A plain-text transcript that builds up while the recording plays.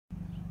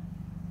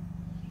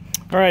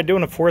Alright,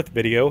 doing a fourth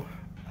video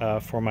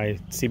for my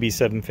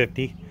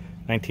CB750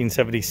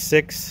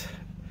 1976.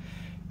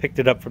 Picked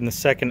it up from the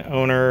second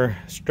owner,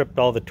 stripped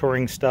all the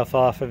touring stuff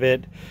off of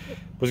it.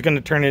 Was going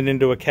to turn it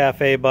into a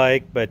cafe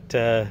bike, but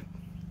the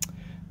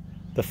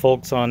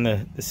folks on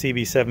the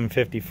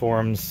CB750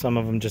 forums, some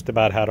of them just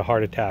about had a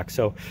heart attack.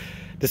 So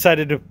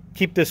decided to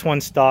keep this one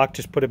stock,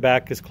 just put it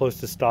back as close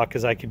to stock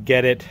as I could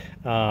get it.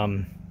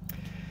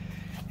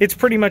 It's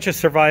pretty much a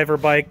survivor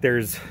bike.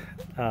 There's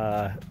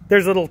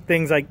little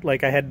things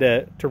like I had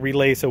to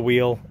relace a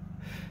wheel.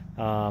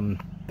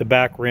 The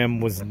back rim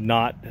was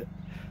not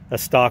a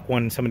stock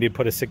one. Somebody had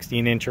put a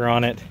 16-incher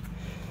on it.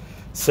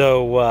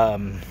 So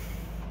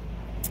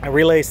I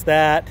relaced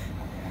that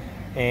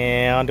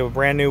and onto a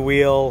brand new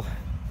wheel.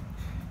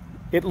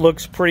 It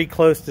looks pretty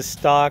close to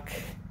stock.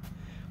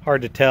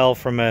 Hard to tell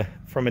from a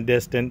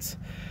distance.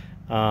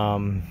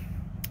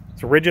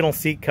 It's original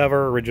seat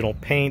cover, original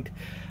paint.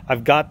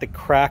 I've got the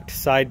cracked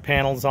side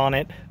panels on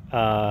it,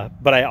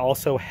 but I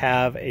also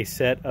have a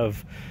set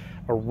of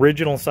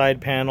original side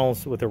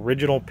panels with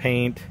original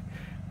paint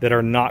that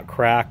are not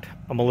cracked.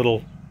 I'm a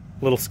little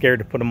scared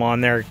to put them on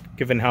there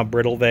given how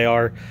brittle they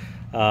are.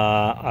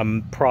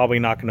 I'm probably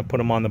not going to put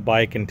them on the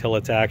bike until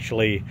it's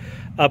actually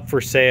up for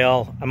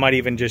sale. I might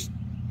even just,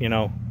 you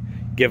know,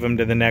 give them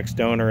to the next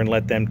owner and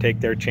let them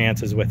take their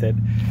chances with it.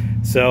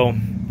 So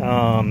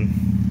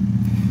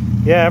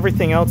yeah,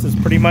 everything else is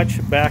pretty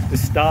much back to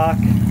stock.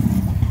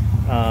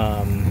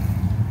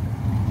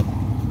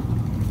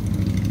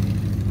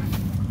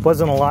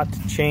 Wasn't a lot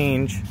to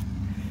change.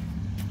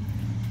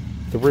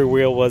 The rear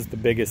wheel was the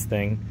biggest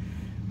thing.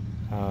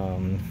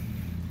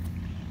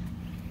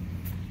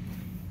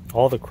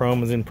 All the chrome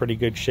was in pretty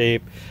good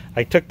shape.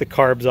 I took the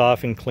carbs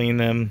off and cleaned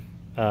them.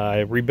 I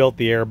rebuilt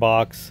the air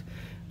box,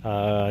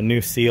 a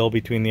new seal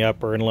between the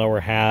upper and lower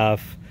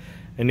half,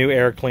 a new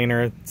air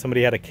cleaner.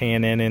 Somebody had a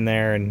K&N in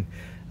there, and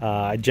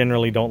I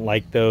generally don't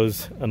like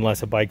those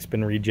unless a bike's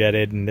been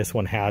rejetted, and this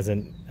one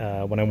hasn't.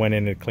 When I went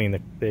in to clean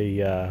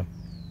the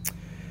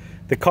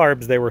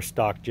carbs, they were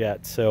stock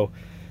jets. So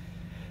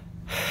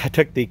I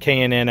took the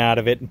K&N out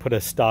of it and put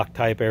a stock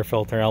type air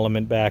filter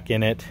element back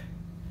in it,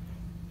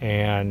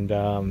 and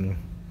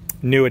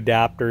new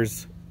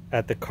adapters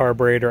at the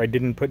carburetor. I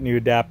didn't put new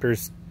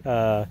adapters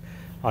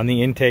on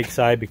the intake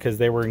side because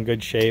they were in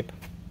good shape.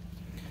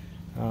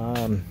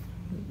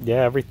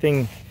 Yeah,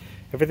 everything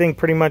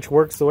pretty much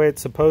works the way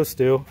it's supposed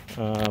to.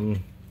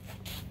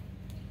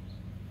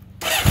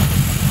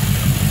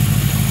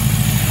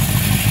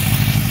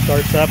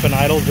 Starts up and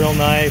idles real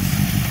nice.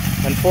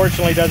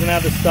 Unfortunately, doesn't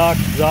have the stock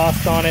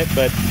exhaust on it,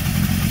 but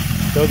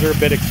those are a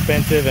bit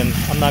expensive, and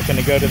I'm not going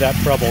to go to that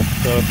trouble.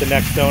 So if the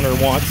next owner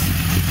wants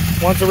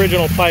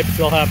original pipes,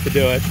 they'll have to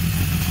do it.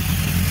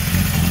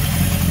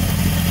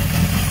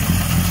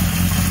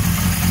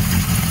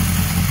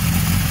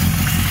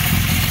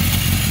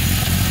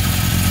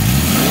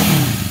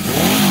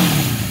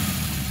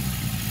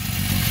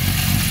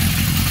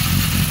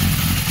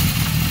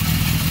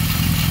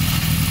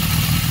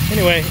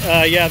 Anyway,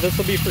 yeah, this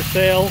will be for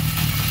sale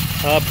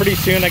pretty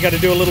soon. I got to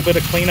do a little bit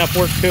of cleanup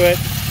work to it.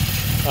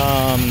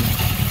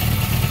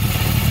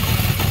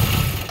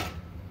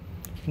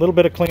 A little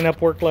bit of cleanup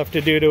work left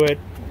to do to it.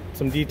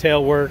 Some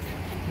detail work.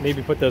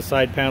 Maybe put those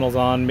side panels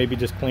on. Maybe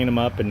just clean them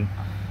up and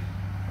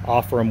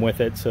offer them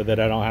with it so that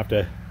I don't have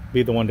to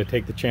be the one to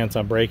take the chance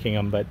on breaking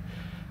them. But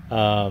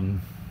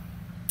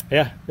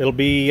yeah, it'll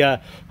be.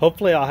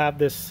 Hopefully, I'll have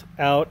this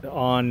out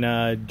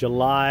on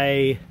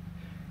July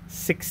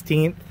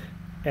 16th.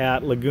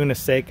 At Laguna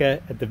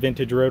Seca at the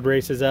vintage road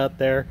races out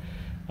there.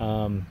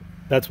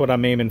 That's what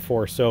I'm aiming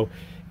for. So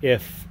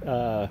if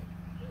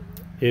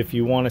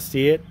you want to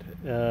see it,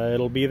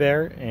 it'll be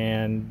there,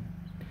 and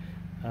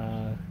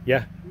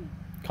yeah,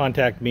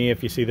 contact me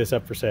if you see this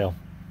up for sale.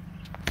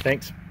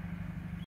 Thanks.